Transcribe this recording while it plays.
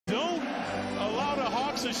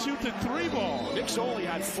box and shoot the 3 ball. Knicks only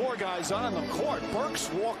had 4 guys on the court.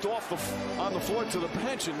 Burks walked off on the floor to the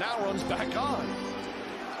bench and now runs back on.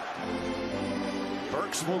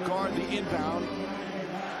 Burks will guard the inbound.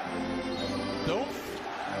 Nope.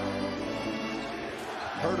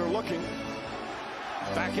 Herter looking.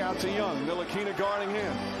 Back out to Young. Ntilikina guarding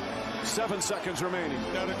him. 7 seconds remaining.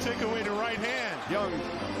 Got to take away the right hand. Young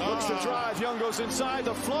looks to drive. Young goes inside.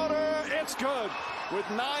 The floater. It's good. With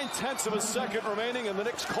 9/10 of a second remaining, and the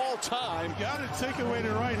Knicks call time. Got to take away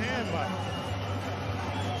the right hand, Mike.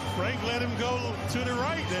 Frank let him go to the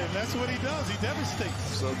right, then. That's what he does. He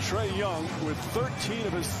devastates. So Trae Young with 13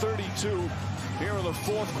 of his 32 here in the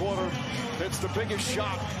 4th quarter. It's the biggest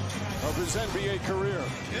shot of his NBA career.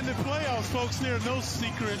 In the playoffs, folks, there are no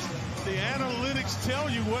secrets. The analytics tell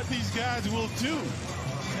you what these guys will do.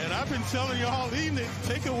 And I've been telling you all evening,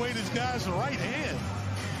 take away this guy's right hand.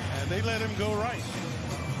 And they let him go right.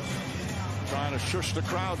 Trying to shush the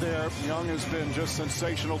crowd there. Young has been just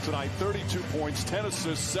sensational tonight. 32 points, 10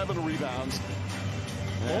 assists, 7 rebounds.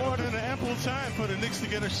 More than ample time for the Knicks to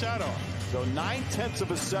get a shot off. So 9/10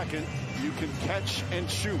 of a second, you can catch and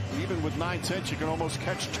shoot. Even with 9/10, you can almost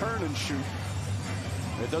catch, turn, and shoot.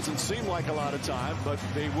 It doesn't seem like a lot of time, but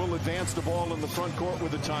they will advance the ball in the front court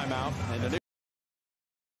with a timeout. And the Knicks